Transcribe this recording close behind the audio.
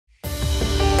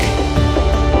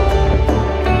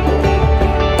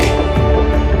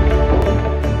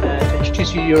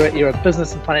business. You're a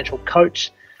business and financial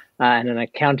coach and an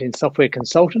accounting software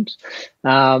consultant.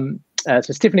 So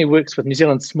Stephanie works with New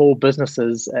Zealand small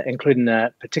businesses, including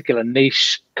a particular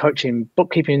niche coaching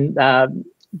bookkeeping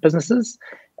businesses,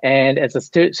 and as a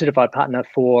certified partner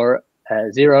for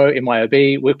Xero,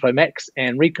 MYOB, Workflow Max,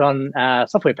 and Recon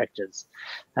software packages.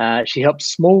 She helps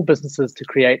small businesses to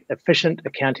create efficient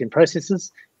accounting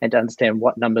processes and to understand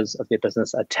what numbers of their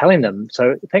business are telling them.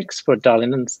 So thanks for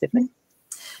dialing in, Stephanie.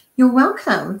 You're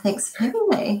welcome. Thanks for having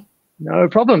me. No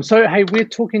problem. So, hey, we're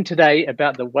talking today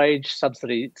about the wage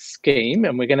subsidy scheme,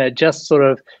 and we're going to just sort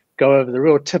of go over the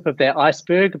real tip of that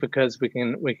iceberg, because we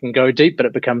can go deep, but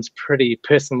it becomes pretty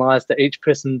personalised to each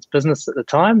person's business at the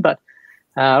time. But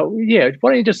yeah,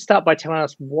 why don't you just start by telling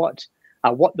us what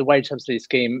the wage subsidy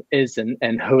scheme is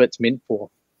and who it's meant for?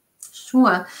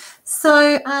 Sure.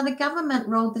 So the government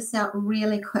rolled this out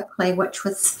really quickly, which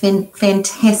was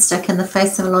fantastic in the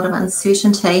face of a lot of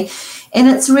uncertainty. And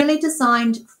it's really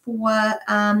designed for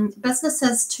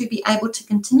businesses to be able to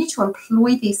continue to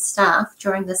employ their staff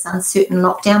during this uncertain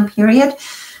lockdown period.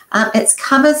 It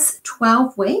covers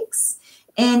 12 weeks.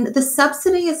 And the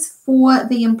subsidy is for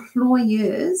the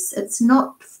employers. It's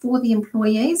not for the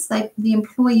employees. The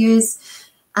employers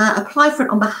apply for it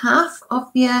on behalf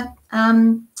of their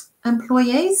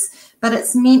employees, but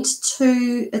it's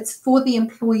for the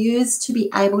employers to be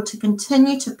able to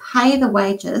continue to pay the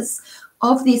wages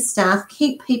of their staff,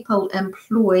 keep people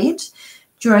employed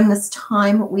during this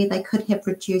time where they could have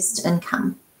reduced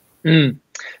income.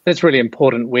 That's really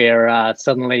important, where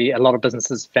suddenly a lot of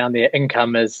businesses found their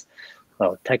income is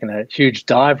taken a huge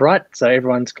dive, right? So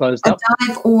everyone's closed up. A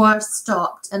dive or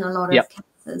stopped in a lot of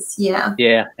cases, yeah.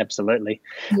 Yeah, absolutely.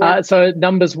 Yeah. So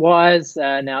numbers-wise,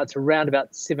 now it's around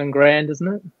about $7,000, isn't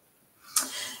it?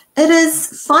 It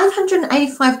is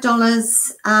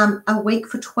 $585 a week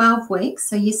for 12 weeks.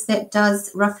 So yes, that does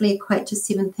roughly equate to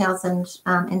 $7,000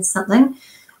 and something.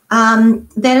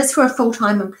 That is for a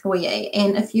full-time employee.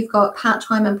 And if you've got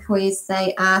part-time employees,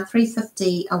 they are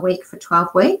 $350 a week for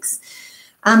 12 weeks.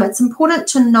 It's important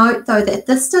to note, though, that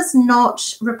this does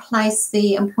not replace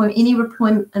the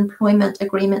employment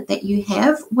agreement that you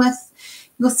have with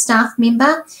your staff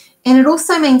member. And it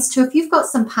also means, too, if you've got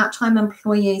some part-time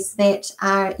employees that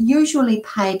are usually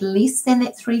paid less than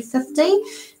that $350,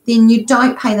 then you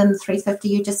don't pay them the $350.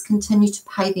 You just continue to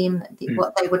pay them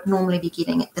what they would normally be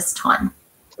getting at this time.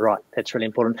 Right, that's really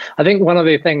important. I think one of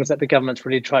the things that the government's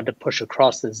really tried to push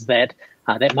across is that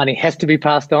that money has to be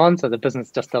passed on, so the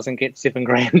business just doesn't get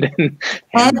 $7,000.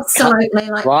 Absolutely,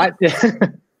 right?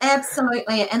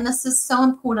 Absolutely, and this is so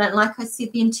important. Like I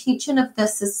said, the intention of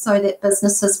this is so that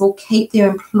businesses will keep their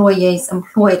employees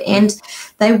employed, and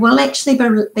they will actually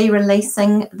be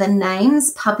releasing the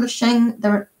names, publishing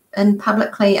in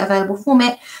publicly available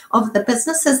format of the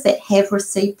businesses that have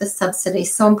received the subsidy.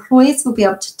 So employees will be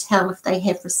able to tell if they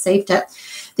have received it.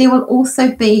 There will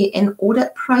also be an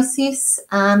audit process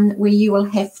where you will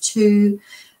have to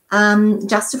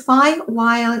justify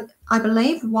why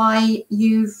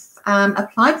you've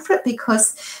applied for it,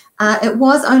 because it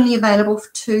was only available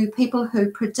to people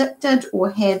who predicted or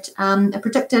had a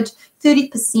predicted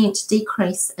 30%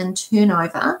 decrease in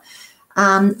turnover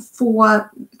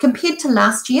compared to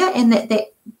last year, and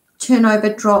that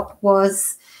turnover drop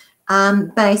was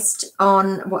based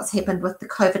on what's happened with the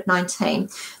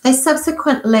COVID-19. They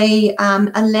subsequently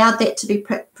allowed that to be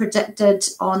predicted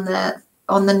on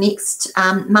the next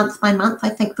month by month, I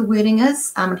think the wording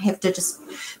is. I'd have to just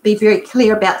be very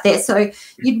clear about that. So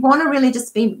you'd want to really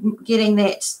just be getting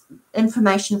that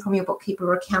information from your bookkeeper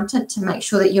or accountant to make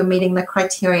sure that you're meeting the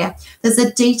criteria. There's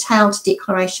a detailed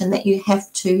declaration that you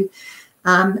have to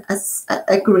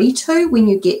agree to when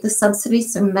you get the subsidy,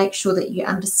 so make sure that you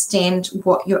understand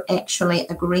what you're actually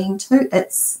agreeing to.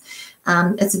 It's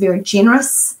very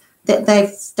generous that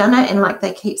they've done it, and like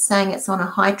they keep saying, it's on a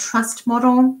high trust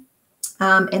model,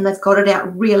 and they've got it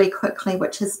out really quickly,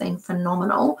 which has been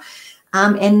phenomenal.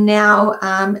 And now,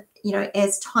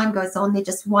 as time goes on, they're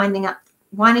just winding up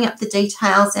the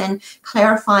details and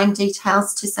clarifying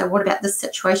details to say, what about this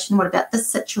situation? What about this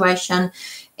situation?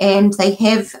 And they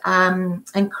have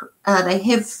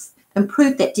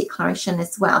improved that declaration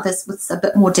as well. There's with a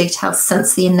bit more detail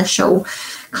since the initial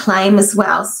claim as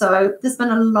well. So there's been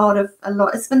a lot.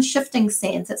 It's been shifting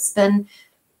sands. It's been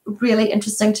really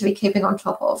interesting to be keeping on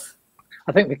top of.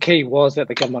 I think the key was that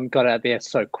the government got out there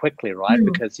so quickly, right?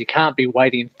 Because you can't be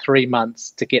waiting 3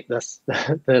 months to get this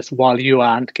while you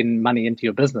aren't getting money into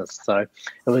your business. So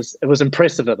it was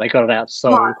impressive that they got it out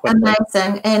so quickly.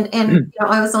 Amazing. And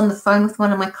I was on the phone with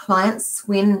one of my clients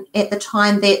when at the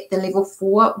time that the level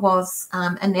 4 was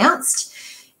announced,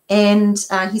 and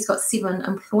he's got 7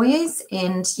 employees.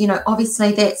 And, you know,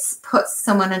 obviously that's puts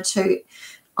someone into,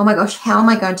 oh my gosh, how am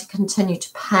I going to continue to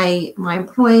pay my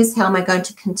employees? How am I going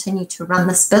to continue to run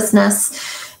this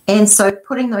business? And so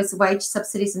putting those wage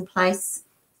subsidies in place,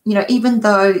 you know, even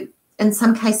though in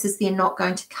some cases they're not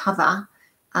going to cover,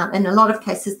 in a lot of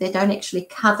cases they don't actually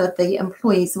cover the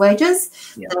employees' wages,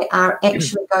 they are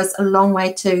actually goes a long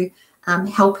way to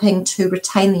helping to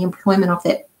retain the employment of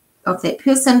that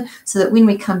person, so that when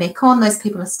we come back on, those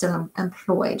people are still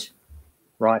employed.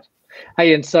 Right.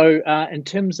 Hey, and so in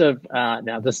terms of,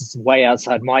 now this is way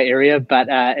outside my area, but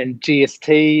in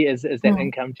GST, is that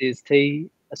income GST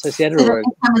associated? So or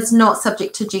income is not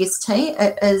subject to GST.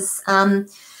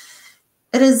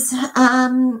 It is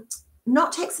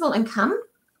not taxable income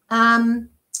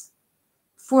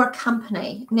for a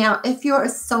company. Now, if you're a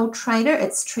sole trader,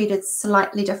 it's treated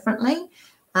slightly differently.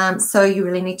 So you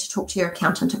really need to talk to your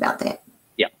accountant about that.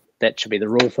 That should be the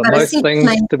rule for most things,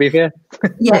 to be fair.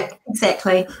 Yeah,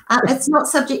 exactly. It's not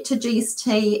subject to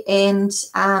GST, and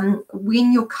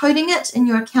when you're coding it in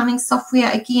your accounting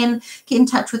software, again, get in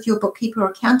touch with your bookkeeper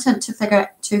or accountant to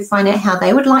find out how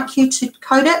they would like you to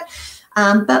code it.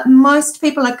 But most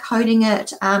people are coding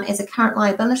it as a current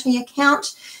liability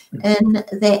account, and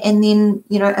then,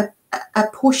 you know,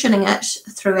 apportioning it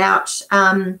throughout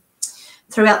the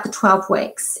 12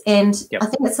 weeks. And I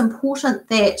think it's important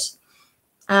that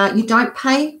you don't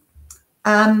pay,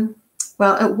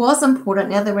 well, it was important,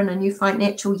 now that we're in a new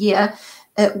financial year,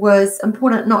 it was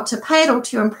important not to pay it all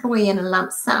to your employee in a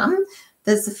lump sum.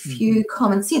 There's a few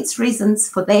common sense reasons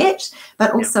for that,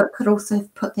 but also it could also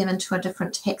put them into a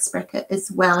different tax bracket as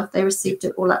well if they received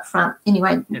it all up front.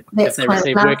 Anyway, that's if they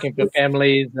receive working for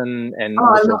families and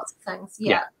lots of things.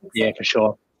 Yeah, for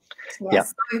sure. Yeah.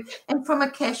 So, and from a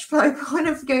cash flow point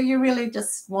of view, you really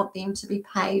just want them to be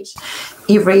paid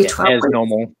every 12 as weeks.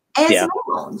 Normal.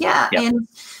 Normal. And,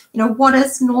 you know, what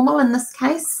is normal in this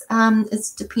case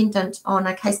is dependent on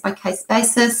a case-by-case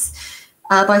basis.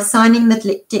 By signing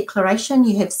the declaration,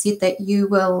 you have said that you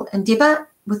will endeavour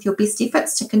with your best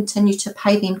efforts to continue to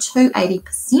pay them to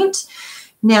 80%.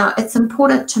 Now, it's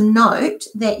important to note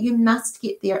that you must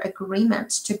get their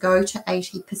agreement to go to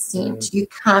 80%. You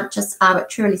can't just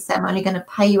arbitrarily say, I'm only going to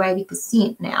pay you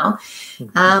 80% now.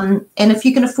 And if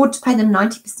you can afford to pay them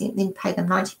 90%, then pay them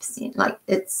 90%. Like,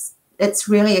 it's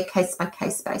really a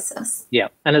case-by-case basis. Yeah,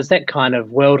 and it's that kind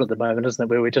of world at the moment, isn't it,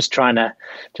 where we're just trying to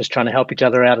help each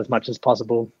other out as much as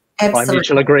possible by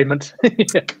mutual agreement.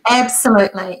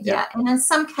 Absolutely, yeah. And in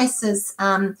some cases,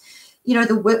 you know,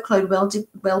 the workload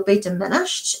will be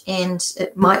diminished, and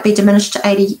it might be diminished to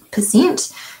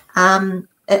 80%.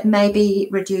 It may be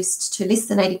reduced to less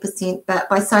than 80%, but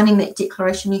by signing that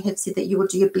declaration, you have said that you will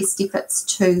do your best efforts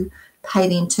to pay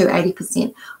them to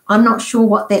 80%. I'm not sure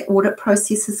what that audit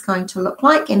process is going to look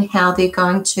like and how they're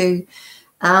going to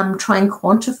try and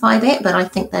quantify that, but I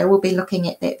think they will be looking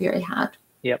at that very hard.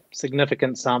 Yep,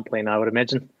 significant sampling, I would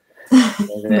imagine.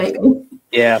 Maybe.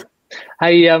 Yeah.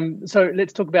 Hey, so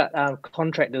let's talk about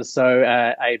contractors. So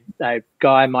a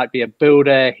guy might be a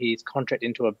builder. He's contracted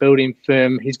into a building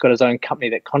firm. He's got his own company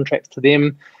that contracts to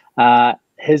them.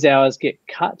 His hours get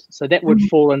cut. So that would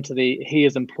fall into he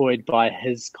is employed by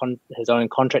his own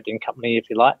contracting company, if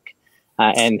you like,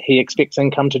 and he expects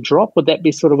income to drop. Would that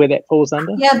be sort of where that falls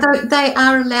under? Yeah, they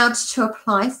are allowed to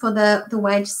apply for the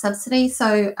wage subsidy.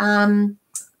 So,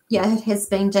 yeah, it has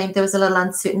been deemed. There was a little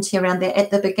uncertainty around that at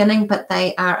the beginning, but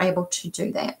they are able to do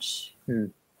that.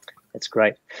 That's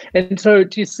great. And so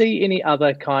do you see any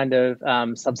other kind of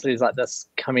subsidies like this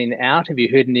coming out? Have you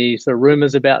heard any sort of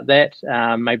rumours about that?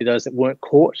 Maybe those that weren't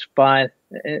caught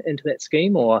into that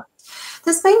scheme, or?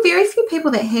 There's been very few people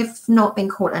that have not been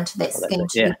caught into that scheme.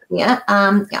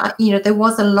 You know, there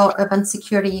was a lot of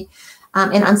insecurity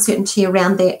and uncertainty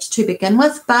around that to begin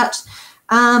with, but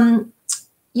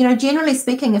you know, generally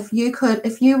speaking, if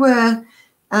you were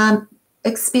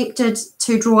expected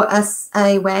to draw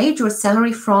a wage or a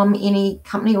salary from any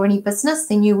company or any business,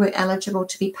 then you were eligible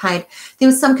to be paid. There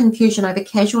was some confusion over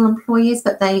casual employees,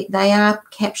 but they are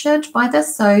captured by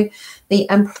this. So the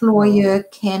employer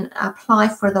can apply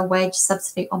for the wage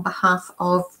subsidy on behalf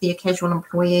of their casual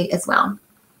employee as well.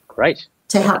 Great.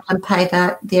 To help them pay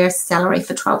their salary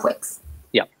for 12 weeks.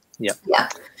 Yeah.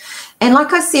 And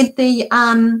like I said, you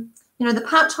know, the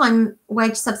part-time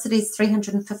wage subsidy is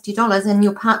 $350, and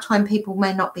your part-time people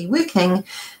may not be working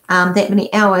that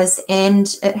many hours. And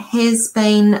it has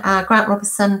been, Grant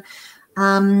Robertson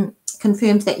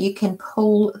confirmed that you can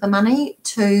pool the money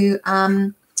to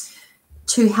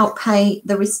help pay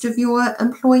the rest of your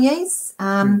employees.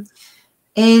 And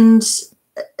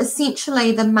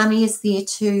essentially the money is there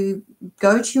to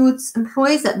go towards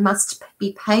employees. It must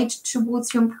be paid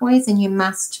towards your employees, and you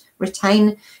must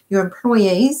retain your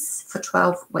employees for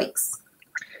 12 weeks.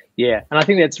 Yeah, and I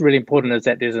think that's really important, is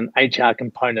that there's an HR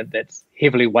component that's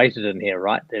heavily weighted in here,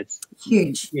 right? That's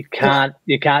huge. You can't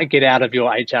get out of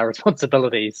your HR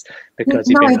responsibilities because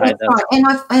you've been paid this.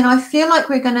 Right. And I feel like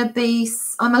we're going to be.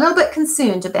 I'm a little bit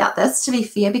concerned about this, to be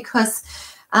fair, because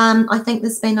I think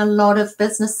there's been a lot of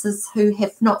businesses who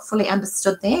have not fully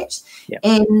understood that,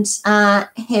 and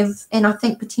I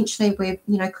think potentially we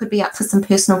could be up for some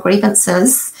personal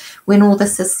grievances when all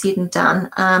this is said and done.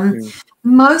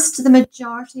 The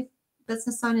majority of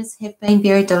business owners have been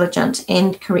very diligent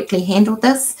and correctly handled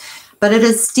this, but it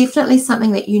is definitely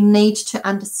something that you need to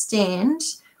understand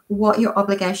what your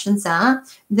obligations are.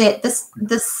 That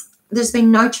there's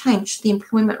been no change to the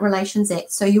Employment Relations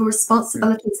Act, so your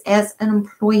responsibilities as an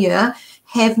employer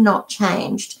have not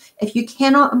changed. If you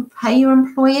cannot pay your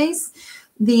employees,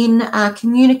 then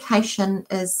communication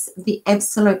is the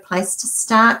absolute place to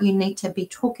start. You need to be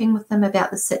talking with them about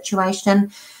the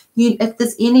situation. If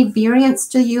there's any variance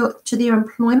to their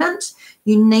employment,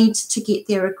 you need to get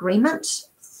their agreement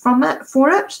for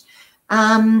it.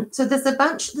 So there's a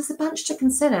bunch to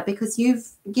consider, because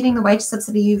getting the wage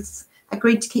subsidy, you've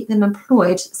agreed to keep them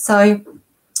employed. So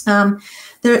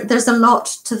there's a lot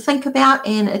to think about,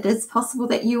 and it is possible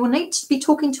that you will need to be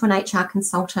talking to an HR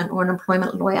consultant or an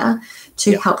employment lawyer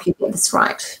to help you get this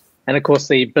right. And of course,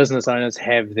 the business owners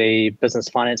have the business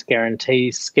finance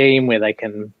guarantee scheme where they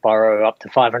can borrow up to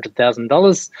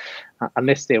 $500,000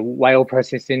 unless they're whale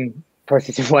processing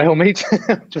whale meat,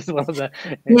 which is one of the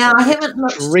I haven't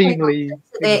looked extremely into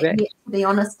that yet, to be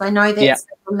honest. I know that's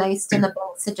released, and the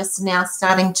banks are just now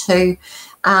starting to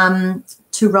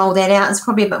roll that out. It's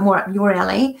probably a bit more up your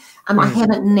alley. I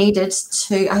haven't had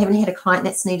a client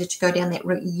that's needed to go down that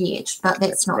route yet, but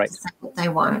that's not to say that they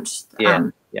won't.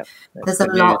 There's a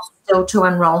lot still to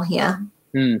unroll here.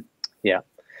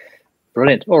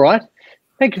 Brilliant. All right.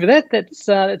 Thank you for that. That's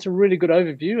a really good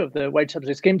overview of the wage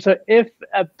subsidy scheme. So if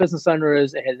a business owner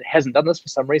hasn't done this for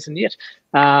some reason yet,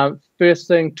 first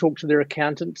thing, talk to their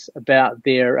accountant about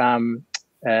their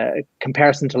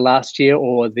comparison to last year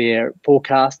or their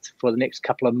forecast for the next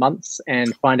couple of months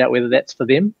and find out whether that's for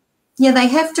them. Yeah, they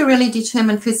have to really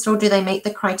determine, first of all, do they meet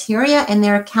the criteria, and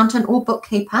their accountant or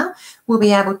bookkeeper will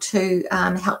be able to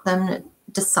help them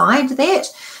decide that.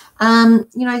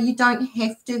 You don't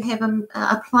have to have them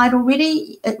applied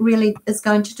already. It really is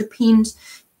going to depend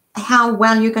how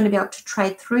well you're going to be able to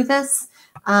trade through this,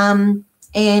 and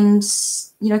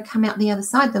come out the other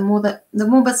side. The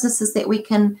more businesses that we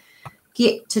can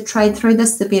get to trade through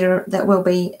this, the better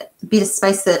better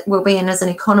space that we'll be in as an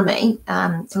economy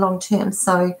long term.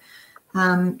 So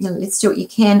let's do what you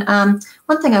can.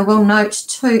 One thing I will note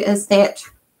too is that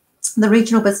the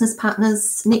Regional Business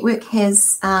Partners Network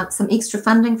has some extra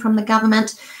funding from the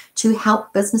government to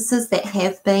help businesses that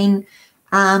have been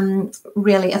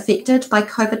really affected by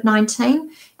COVID-19.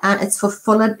 It's for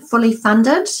fully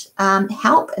funded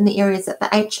help in the areas of the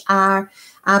HR,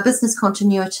 business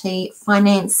continuity,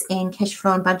 finance and cash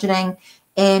flow and budgeting,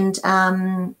 and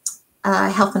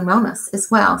health and wellness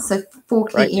as well. So 4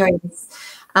 key areas.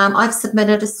 I've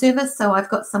submitted a service, so I've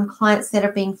got some clients that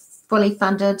are being fully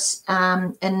funded.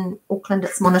 In Auckland,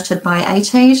 it's monitored by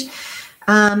ATED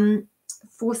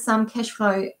for some cash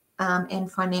flow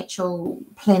and financial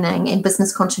planning and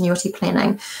business continuity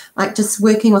planning, like just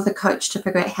working with a coach to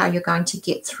figure out how you're going to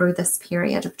get through this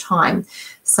period of time.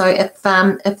 So if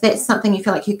that's something you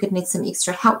feel like you could need some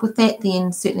extra help with that,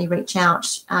 then certainly reach out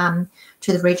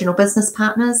to the regional business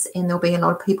partners, and there'll be a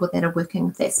lot of people that are working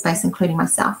with that space, including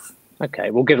myself.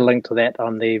 Okay, we'll get a link to that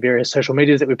on the various social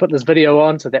medias that we put this video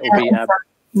on, so that will be a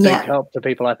big help to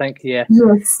people, I think. Yeah.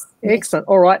 Yes. Excellent.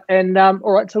 All right, and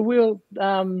all right, so we'll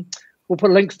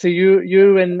put links to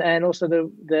you and also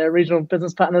the regional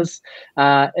business partners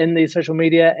in the social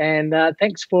media. And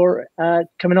thanks for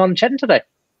coming on and chatting today.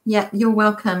 Yeah, you're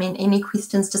welcome. And any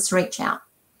questions, just reach out.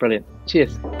 Brilliant.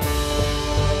 Cheers.